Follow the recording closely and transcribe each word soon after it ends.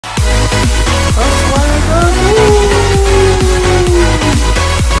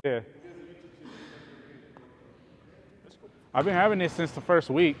I've been having this since the first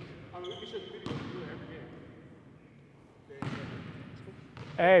week.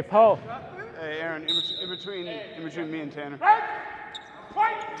 Hey, Paul. Hey, Aaron, in between me and Tanner.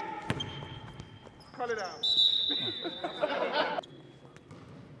 Cut it out.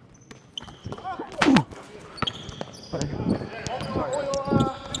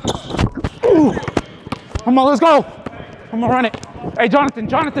 Come on, let's go. I'm gonna run it. Hey, Jonathan.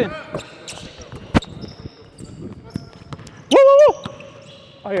 Woo!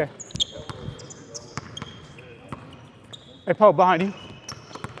 Oh, yeah. Hey, Paul, behind you.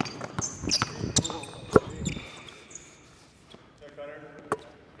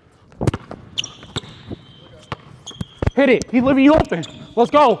 Hit it. He's leaving you open.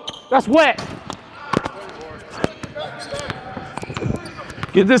 Let's go. That's wet.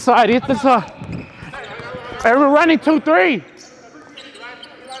 Get this side. Get this side. Hey, we're running 2-3.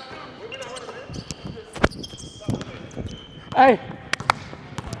 Hey.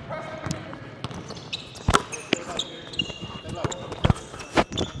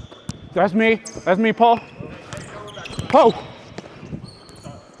 That's me, Paul. Paul.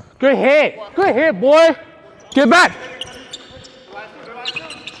 Good hit. Good hit, boy. Get back.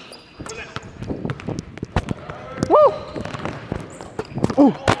 Woo.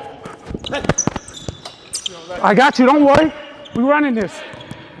 Ooh. I got you, don't worry. We're running this.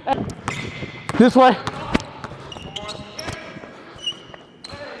 This way.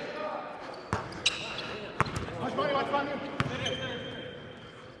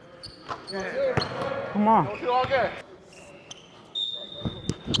 Come on.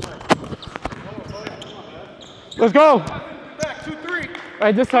 Let's go. Back, 2-3.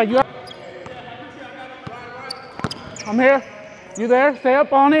 Hey, this side, you up? I'm here. You there? Stay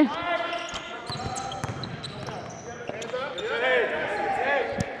up on it.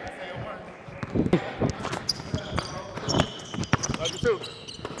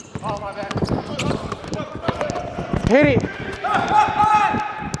 Hit it.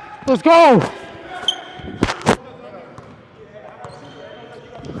 Let's go.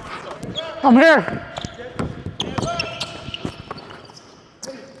 I'm here.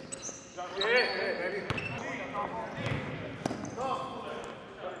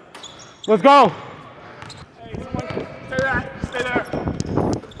 Let's go. Stay there.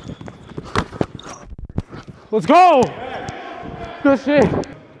 Let's go. Good shit.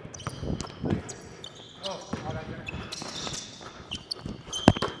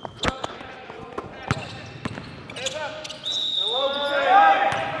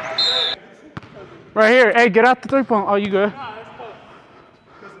 Right here. Hey, get out the 3-point. Oh, you good?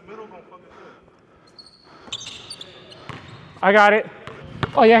 I got it.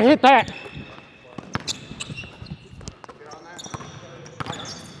 Oh, yeah, hit that.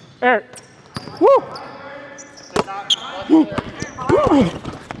 Eric. Woo! Woo. Woo.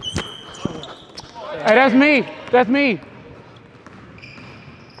 Hey, that's me. That's me.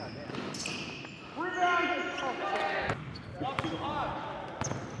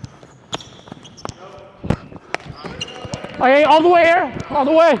 Hey, all the way here. All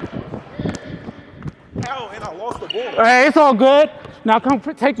the way. Hell, and I lost the ball. Hey, it's all good. Now come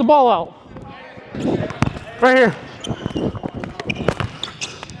take the ball out. Right here.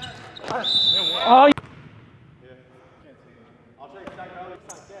 Oh, yeah. I'll take that guy like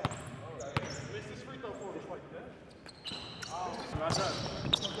that. Miss this free throw for us like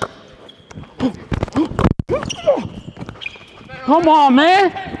that. Come on,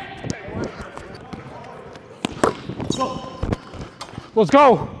 man. Let's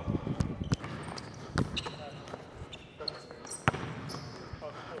go.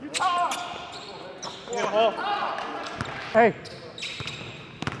 Hey.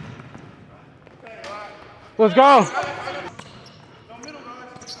 Let's go.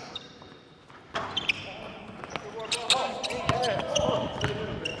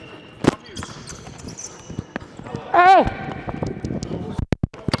 Hey.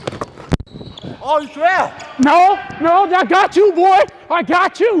 Oh, you trapped. No, I got you, boy. I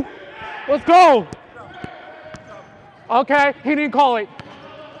got you. Let's go. Okay, he didn't call it.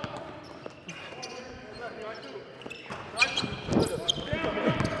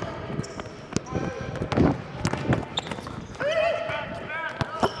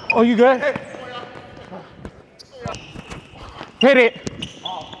 Oh, you good? Hit it.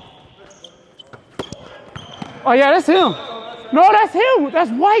 Oh, yeah, that's him. No, that's him.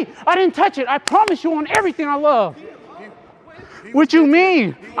 That's white. I didn't touch it. I promise you on everything I love. What you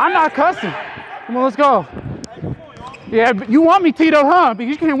mean? I'm not cussing. Come on, let's go. Yeah, but you want me, Tito, huh?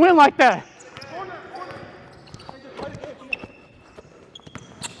 Because you can't win like that.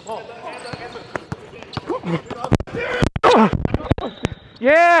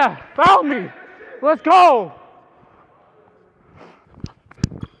 Yeah, foul me. Let's go.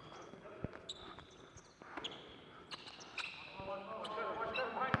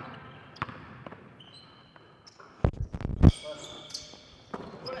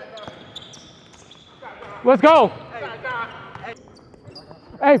 Let's go.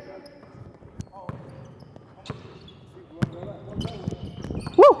 Hey.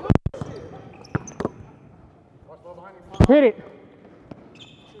 Woo. Hit it.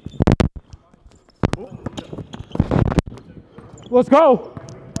 Let's go.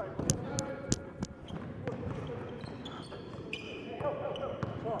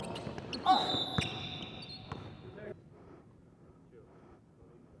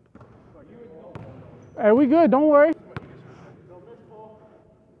 Hey, we good, don't worry.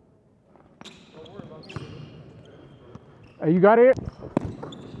 Hey, you got it?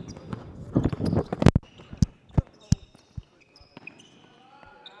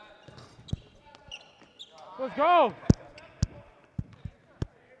 Let's go.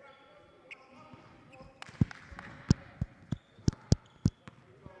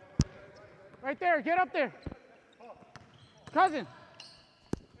 Right there, get up there. Cousin.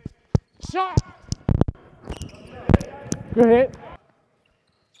 Shot. Good hit.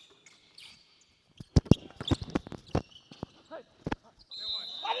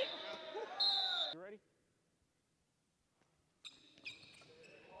 You ready?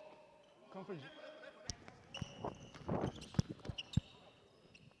 Come for you.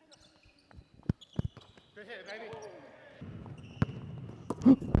 Good hit, baby.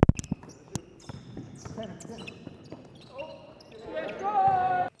 Let's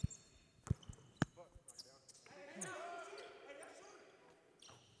go!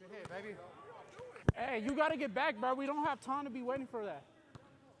 Good hit, baby. Hey, you gotta get back, bro. We don't have time to be waiting for that.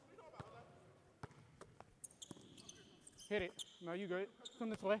 Hit it. No, you good. Come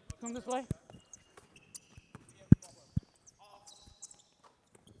this way. Come this way.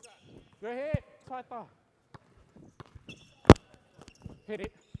 Good hit. That's what I thought. Hit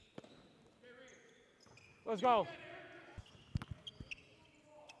it. Let's go.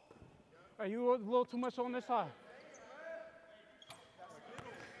 Are you a little too much on this side?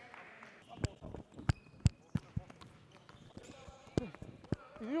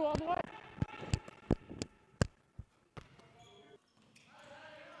 You all the way?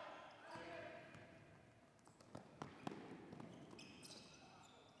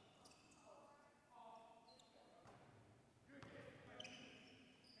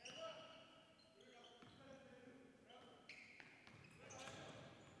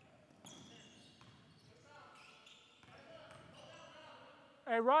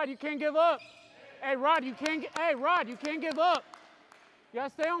 Hey, Rod, you can't give up. Hey, Rod, you can't give up. You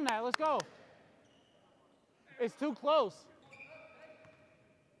gotta stay on that. Let's go. It's too close.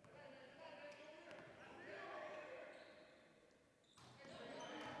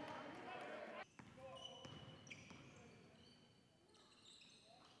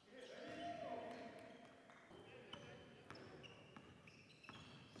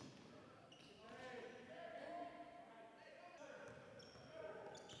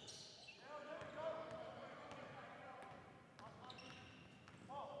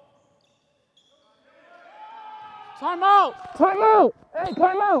 Time out! Time out! Hey,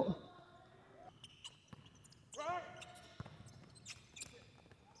 time out!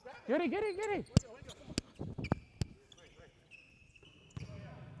 Get it, get it, get it!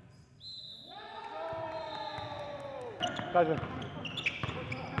 Gotcha.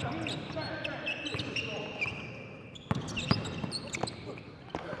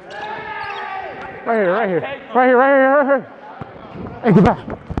 Right here, right here. Right here, right here, right here. Hey, get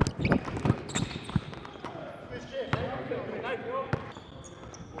back.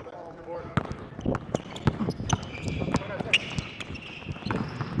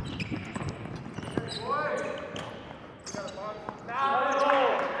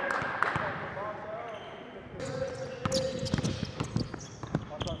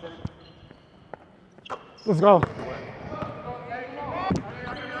 Let's go.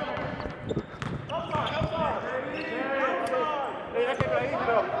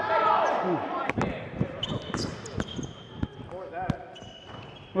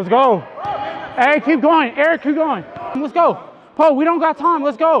 Let's go. Hey, keep going. Eric, keep going. Let's go. Paul, we don't got time.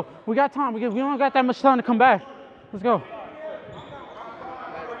 Let's go. We got time. We don't got that much time to come back. Let's go.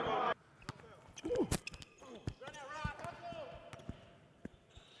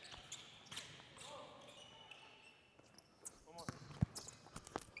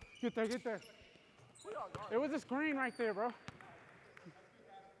 Get there, get there. It was a screen right there, bro.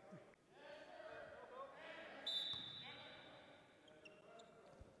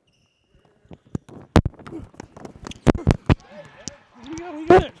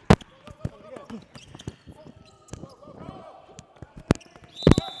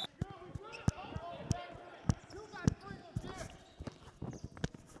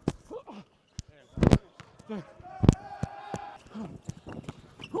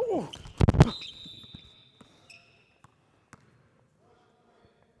 Ooh.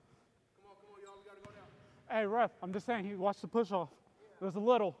 Hey, ref, I'm just saying, he watched the push off. It was a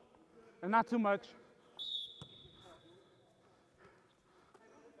little, and not too much.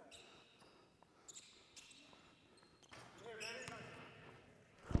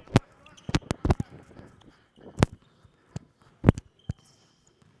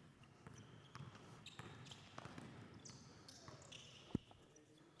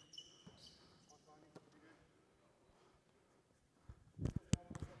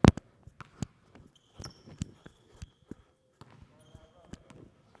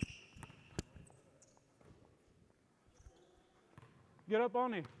 Get up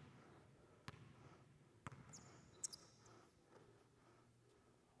on him.